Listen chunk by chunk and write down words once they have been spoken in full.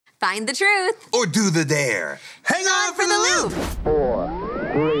find the truth, or do the dare. Hang on for the loop. 4,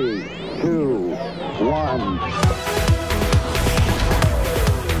 3, 2, 1.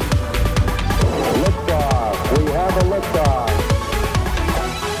 Liftoff. We have a liftoff.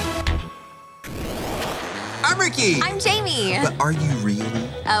 I'm Ricky. I'm Jamie. But are you really?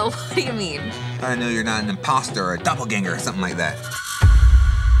 Oh, what do you mean? I know you're not an imposter or a doppelganger or something like that.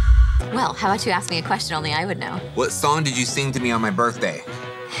 Well, how about you ask me a question only I would know? What song did you sing to me on my birthday?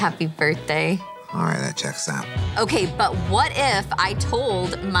 Happy birthday. All right, that checks out. Okay, but what if I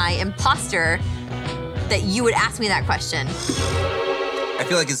told my imposter that you would ask me that question? I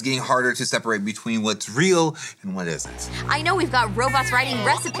feel like it's getting harder to separate between what's real and what isn't. I know we've got robots writing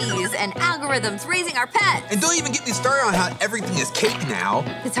recipes and algorithms raising our pets. And don't even get me started on how everything is cake now.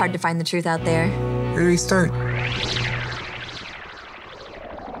 It's hard to find the truth out there. Where do we start?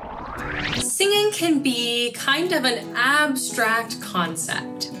 Singing can be kind of an abstract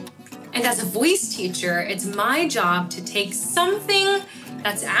concept. And as a voice teacher, it's my job to take something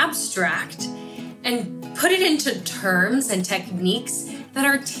that's abstract and put it into terms and techniques that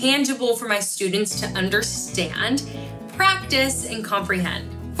are tangible for my students to understand, practice, and comprehend.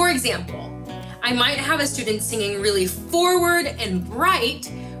 For example, I might have a student singing really forward and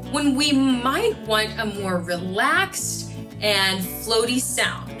bright when we might want a more relaxed and floaty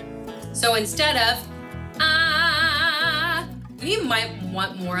sound. So instead of ah, we might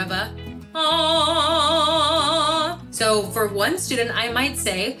want more of a ah. So for one student, I might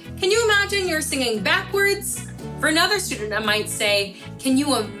say, can you imagine you're singing backwards? For another student, I might say, can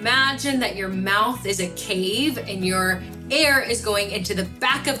you imagine that your mouth is a cave and your air is going into the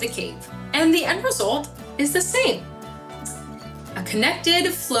back of the cave? And the end result is the same. A connected,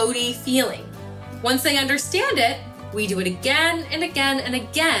 floaty feeling. Once they understand it, we do it again and again and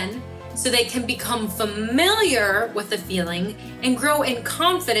again so they can become familiar with the feeling and grow in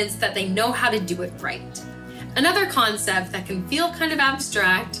confidence that they know how to do it right. Another concept that can feel kind of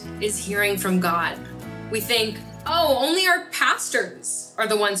abstract is hearing from God. We think, oh, only our pastors are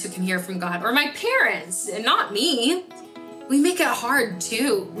the ones who can hear from God, or my parents, and not me. We make it hard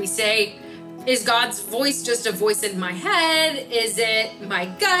too. We say, is God's voice just a voice in my head? Is it my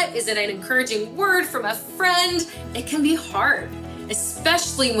gut? Is it an encouraging word from a friend? It can be hard,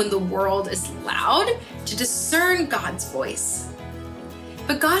 especially when the world is loud, to discern God's voice.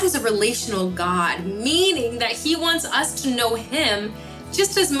 But God is a relational God, meaning that He wants us to know Him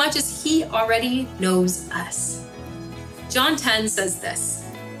just as much as He already knows us. John 10 says this,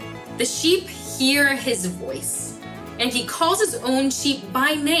 "The sheep hear His voice, and He calls His own sheep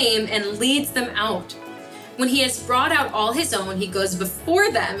by name and leads them out. When He has brought out all His own, He goes before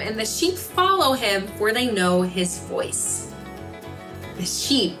them, and the sheep follow Him, for they know His voice." The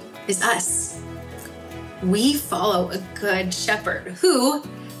sheep is us. We follow a good shepherd who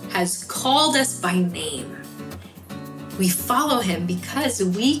has called us by name. We follow Him because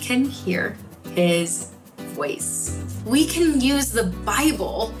we can hear His voice. We can use the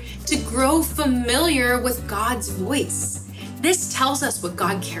Bible to grow familiar with God's voice. This tells us what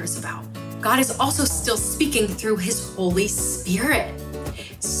God cares about. God is also still speaking through His Holy Spirit.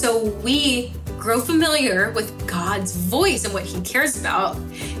 So we grow familiar with God's voice and what He cares about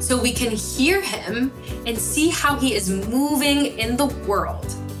so we can hear Him and see how He is moving in the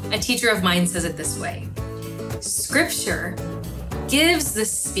world. A teacher of mine says it this way, Scripture gives the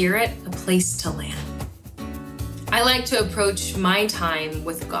Spirit a place to land. I like to approach my time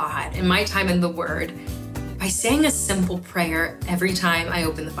with God and my time in the Word by saying a simple prayer every time I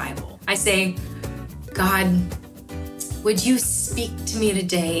open the Bible. I say, God, would you speak to me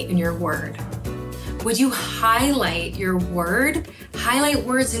today in your Word? Would you highlight your Word? Highlight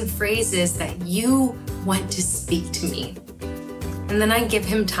words and phrases that you want to speak to me. And then I give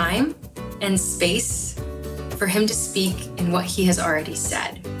Him time and space for Him to speak in what He has already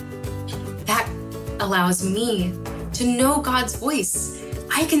said. That allows me to know God's voice.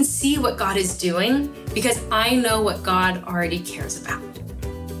 I can see what God is doing because I know what God already cares about.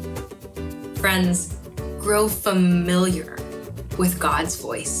 Friends, grow familiar with God's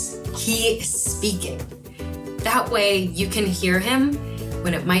voice. He is speaking. That way you can hear Him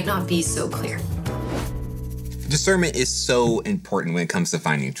when it might not be so clear. Discernment is so important when it comes to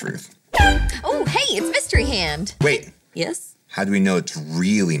finding truth. Oh, hey, it's Mystery Hand. Wait. Yes? How do we know it's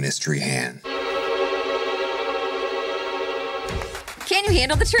really Mystery Hand? Can you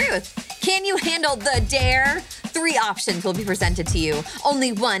handle the truth? Can you handle the dare? 3 options will be presented to you.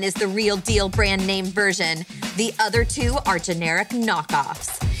 Only one is the real deal brand name version. The other 2 are generic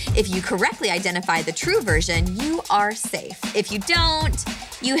knockoffs. If you correctly identify the true version, you are safe. If you don't,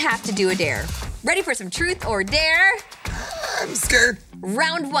 you have to do a dare. Ready for some truth or dare? I'm scared.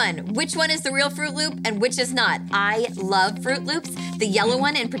 Round 1. Which one is the real Fruit Loop and which is not? I love Fruit Loops. The yellow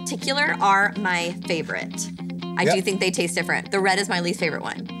one in particular are my favorite. I do think they taste different. The red is my least favorite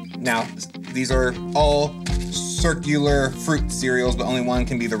one. Now, these are all circular fruit cereals, but only one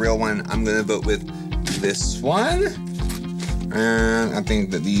can be the real one. I'm gonna vote with this one. And I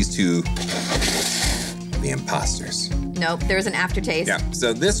think that these two are the imposters. Nope, there's an aftertaste. Yeah,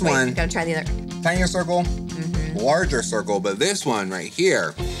 so this Wait, one, gotta try the other. tinier circle, larger circle, but this one right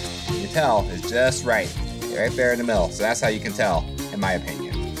here, you can tell is just right there in the middle. So that's how you can tell, in my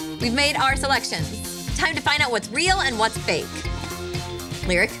opinion. We've made our selections. Time to find out what's real and what's fake.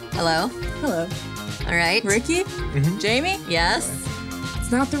 Lyric, hello. Hello. All right. Ricky? Jamie? Yes.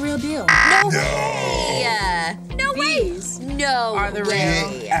 It's not the real deal. No way! No way! These No are the way.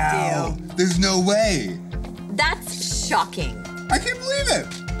 real deal. There's no way. That's shocking. I can't believe it.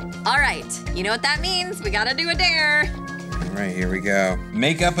 All right, you know what that means. We gotta do a dare. All right, here we go.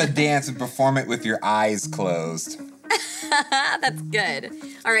 Make up a dance and perform it with your eyes closed. That's good.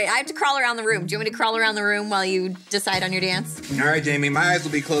 All right, I have to crawl around the room. Do you want me to crawl around the room while you decide on your dance? All right, Jamie, my eyes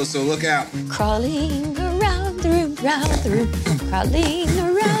will be closed, so look out. Crawling around the room, crawling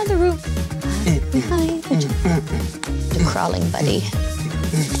around the room. Behind the crawling buddy.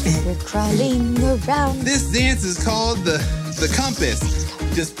 We're crawling around. This dance is called the compass.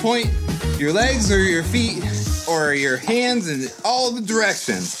 Just point your legs or your feet or your hands in all the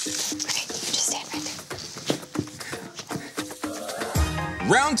directions. Okay, you just stand right there.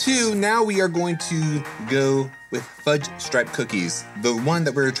 Round 2, now we are going to go with fudge stripe cookies. The one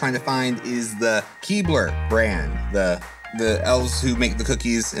that we're trying to find is the Keebler brand, the elves who make the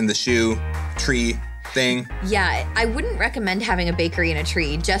cookies in the shoe tree thing. Yeah, I wouldn't recommend having a bakery in a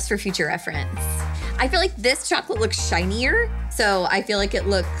tree just for future reference. I feel like this chocolate looks shinier, so I feel like it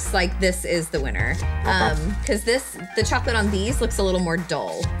looks like this is the winner. Because the chocolate on these looks a little more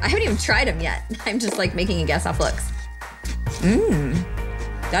dull. I haven't even tried them yet. I'm just like making a guess off looks.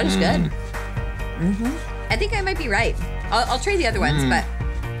 That is good. I think I might be right. I'll try the other ones, but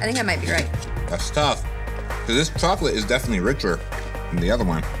I think I might be right. That's tough, because this chocolate is definitely richer than the other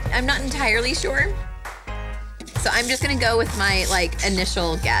one. I'm not entirely sure. So I'm just gonna go with my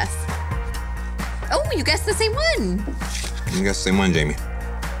initial guess. Oh, you guessed the same one. You guess the same one, Jamie.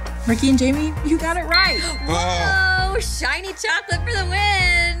 Ricky and Jamie, you got it right. Whoa, shiny chocolate for the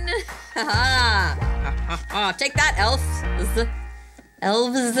win. Take that, elves.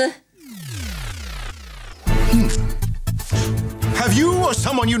 Elves. Have you or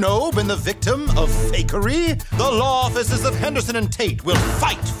someone you know been the victim of fakery? The law offices of Henderson and Tate will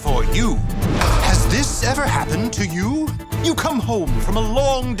fight for you. Has this ever happened to you? You come home from a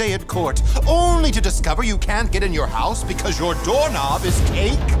long day at court, only to discover you can't get in your house because your doorknob is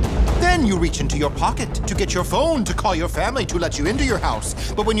cake? Then you reach into your pocket to get your phone to call your family to let you into your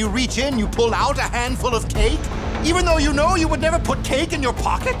house. But when you reach in, you pull out a handful of cake? Even though you know you would never put cake in your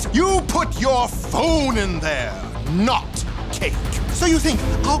pocket? You put your phone in there, not cake. So you think,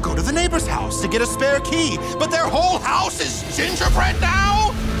 I'll go to the neighbor's house to get a spare key, but their whole house is gingerbread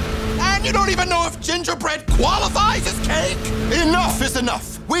now? And you don't even know if gingerbread qualifies as cake? Enough is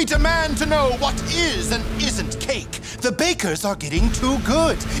enough. We demand to know what is and isn't cake. The bakers are getting too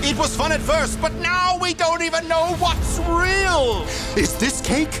good. It was fun at first, but now we don't even know what's real. Is this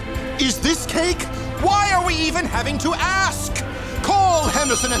cake? Is this cake? Why are we even having to ask? Call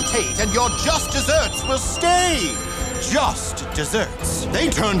Henderson and Tate and your just desserts will stay. Just desserts. They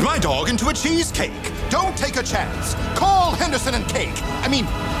turned my dog into a cheesecake. Don't take a chance. Call Henderson and Tate.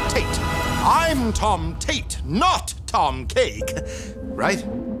 I'm Tom Tate, not Tom Cake. Right?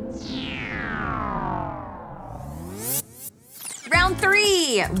 Round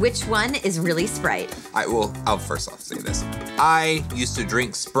 3. Which one is really Sprite? I'll first off say this. I used to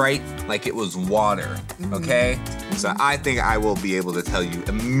drink Sprite like it was water, okay? So I think I will be able to tell you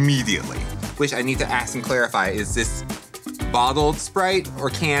immediately. Which I need to ask and clarify, is this bottled Sprite or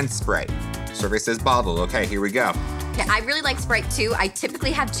canned Sprite? Survey says bottled. Okay, here we go. Okay, I really like Sprite too. I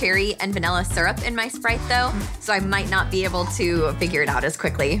typically have cherry and vanilla syrup in my Sprite though, so I might not be able to figure it out as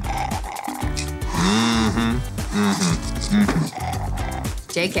quickly.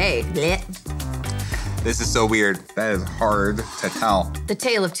 JK. Blech. This is so weird. That is hard to tell. The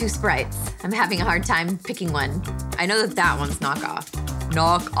tale of two Sprites. I'm having a hard time picking one. I know that one's knockoff.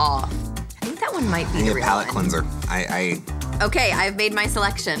 Knock off. I think that one might be I need the a real palate one. cleanser. Okay, I've made my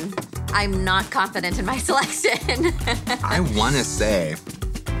selection. I'm not confident in my selection. I want to say.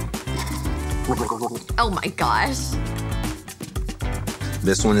 Oh my gosh.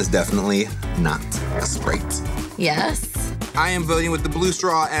 This one is definitely not a Sprite. Yes. I am voting with the blue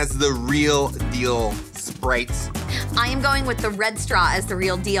straw as the real deal Sprite. I am going with the red straw as the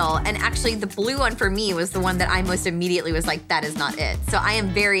real deal. And actually, the blue one for me was the one that I most immediately was like, that is not it. So I am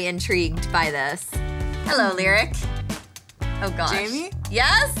very intrigued by this. Hello, Lyric. Oh, gosh. Jamie?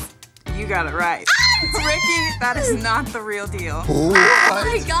 Yes? You got it right. Ricky, that is not the real deal. Oh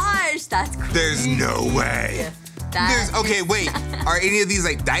my gosh, that's crazy. There's no way. Okay, wait. Are any of these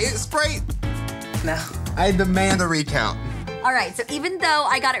like Diet Sprite? No. I demand a recount. All right, so even though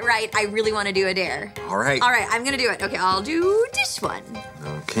I got it right, I really want to do a dare. All right. All right, I'm gonna do it. Okay, I'll do this one.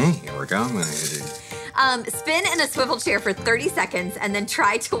 Okay, here we go. Spin in a swivel chair for 30 seconds and then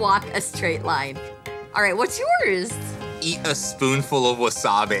try to walk a straight line. All right, what's yours? Eat a spoonful of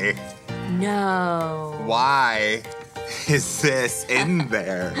wasabi. No. Why is this in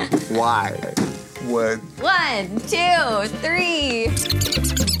there? Why? What? 1, 2, 3.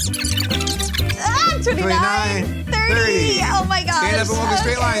 29, 30. Oh my gosh. Stand up and walk a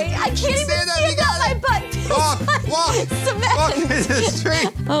straight line. I can't even stand up. My butt feels Walk. cement. Walk in the street.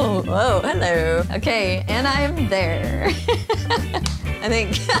 Oh, whoa, hello. Okay, and I'm there. I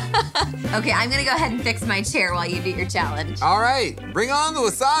think. Okay, I'm gonna go ahead and fix my chair while you do your challenge. All right, bring on the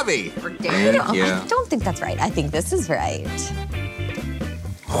wasabi. Thank you. I don't think that's right. I think this is right.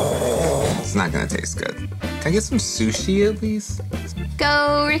 It's not gonna taste good. Can I get some sushi at least?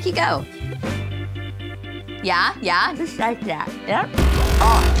 Go, Ricky, go. Yeah, just like that. Yep.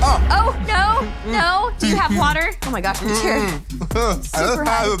 Oh, no. Do you have water? Oh my gosh, my chair. Super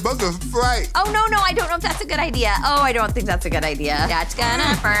high. I have a bucket of Sprite. Oh, no, I don't know if that's a good idea. Oh, I don't think that's a good idea. That's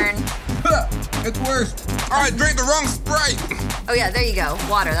gonna burn. It's worse. All right, drink the wrong Sprite. Oh yeah, there you go.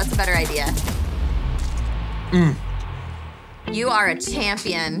 Water, that's a better idea. You are a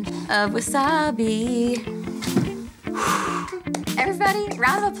champion of wasabi. Everybody,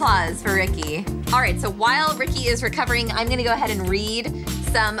 round of applause for Ricky. All right, so while Ricky is recovering, I'm gonna go ahead and read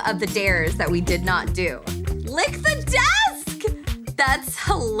some of the dares that we did not do. Lick the desk! That's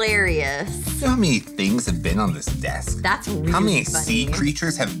hilarious. You know how many things have been on this desk? That's really How many funny. sea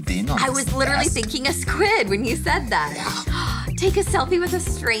creatures have been on this I was literally desk? thinking a squid when you said that. Take a selfie with a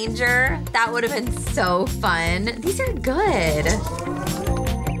stranger. That would have been so fun. These are good.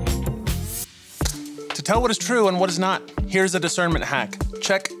 To tell what is true and what is not, here's a discernment hack.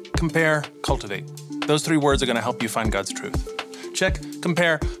 Check, compare, cultivate. Those 3 words are gonna help you find God's truth. Check,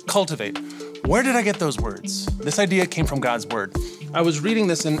 compare, cultivate. Where did I get those words? This idea came from God's word. I was reading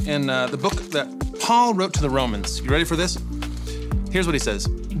this in the book that Paul wrote to the Romans. You ready for this? Here's what he says.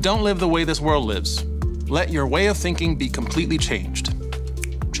 Don't live the way this world lives. Let your way of thinking be completely changed.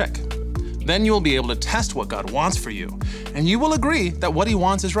 Check. Then you will be able to test what God wants for you, and you will agree that what he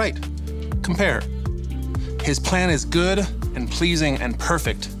wants is right. Compare. His plan is good and pleasing and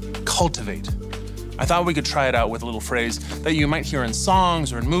perfect. Cultivate. I thought we could try it out with a little phrase that you might hear in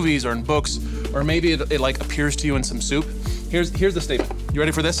songs or in movies or in books, or maybe it like appears to you in some soup. Here's the statement. You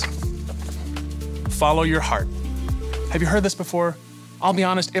ready for this? Follow your heart. Have you heard this before? I'll be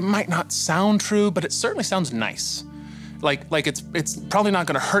honest, it might not sound true, but it certainly sounds nice. Like it's probably not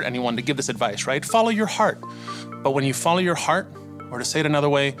gonna hurt anyone to give this advice, right? Follow your heart. But when you follow your heart, or to say it another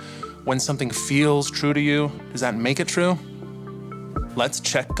way, when something feels true to you, does that make it true? Let's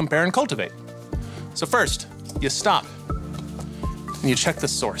check, compare, and cultivate. So first, you stop and you check the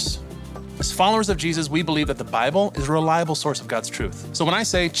source. As followers of Jesus, we believe that the Bible is a reliable source of God's truth. So when I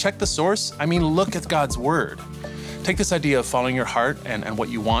say check the source, I mean look at God's word. Take this idea of following your heart and what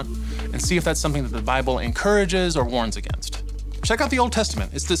you want and see if that's something that the Bible encourages or warns against. Check out the Old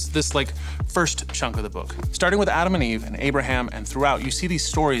Testament. It's this like first chunk of the book. Starting with Adam and Eve and Abraham and throughout, you see these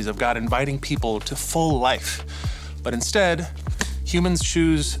stories of God inviting people to full life. But instead, humans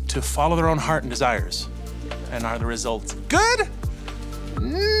choose to follow their own heart and desires. And are the results good?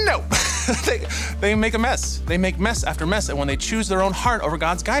 No. They make a mess. They make mess after mess, and when they choose their own heart over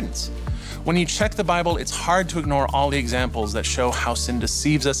God's guidance. When you check the Bible, it's hard to ignore all the examples that show how sin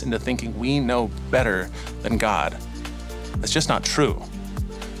deceives us into thinking we know better than God. That's just not true.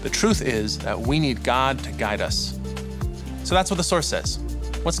 The truth is that we need God to guide us. So that's what the source says.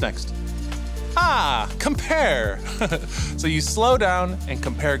 What's next? Compare. So you slow down and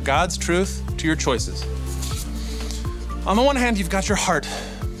compare God's truth to your choices. On the one hand, you've got your heart,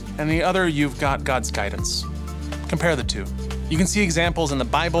 and the other, you've got God's guidance. Compare the two. You can see examples in the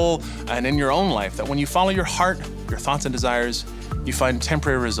Bible and in your own life that when you follow your heart, your thoughts and desires, you find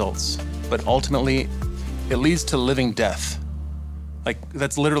temporary results, but ultimately, it leads to living death. Like,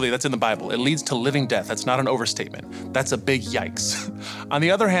 that's in the Bible. It leads to living death. That's not an overstatement. That's a big yikes. On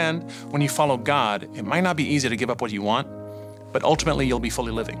the other hand, when you follow God, it might not be easy to give up what you want, but ultimately you'll be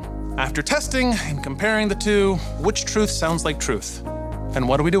fully living. After testing and comparing the two, which truth sounds like truth? And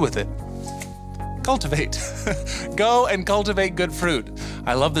what do we do with it? cultivate. Go and cultivate good fruit.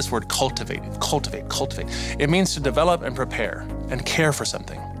 I love this word cultivate. Cultivate, cultivate. It means to develop and prepare and care for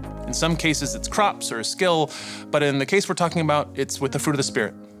something. In some cases, it's crops or a skill, but in the case we're talking about, it's with the fruit of the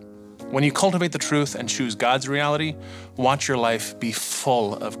Spirit. When you cultivate the truth and choose God's reality, watch your life be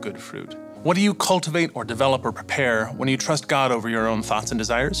full of good fruit. What do you cultivate or develop or prepare when you trust God over your own thoughts and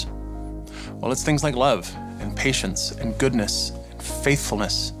desires? Well, it's things like love and patience and goodness and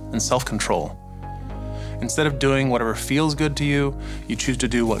faithfulness and self-control. Instead of doing whatever feels good to you, you choose to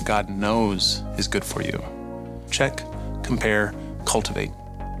do what God knows is good for you. Check, compare, cultivate.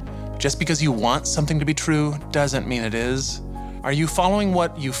 Just because you want something to be true doesn't mean it is. Are you following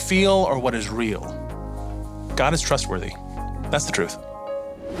what you feel or what is real? God is trustworthy. That's the truth.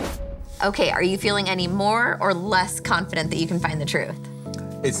 Okay, are you feeling any more or less confident that you can find the truth?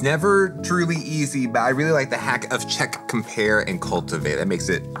 It's never truly easy, but I really like the hack of check, compare, and cultivate. That makes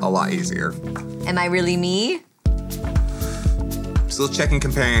it a lot easier. Am I really me? Still checking,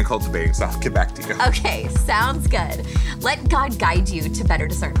 comparing, and cultivating, so I'll get back to you. Okay, sounds good. Let God guide you to better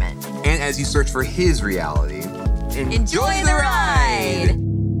discernment. And as you search for His reality, Enjoy the ride!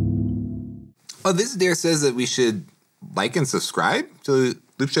 Oh, this Dare says that we should like and subscribe to the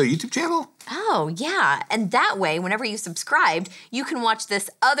Loop Show YouTube channel? Oh, yeah. And that way, whenever you subscribed, you can watch this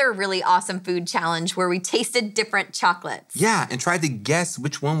other really awesome food challenge where we tasted different chocolates. Yeah, and tried to guess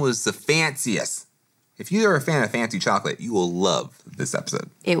which one was the fanciest. If you are a fan of fancy chocolate, you will love this episode.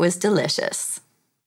 It was delicious.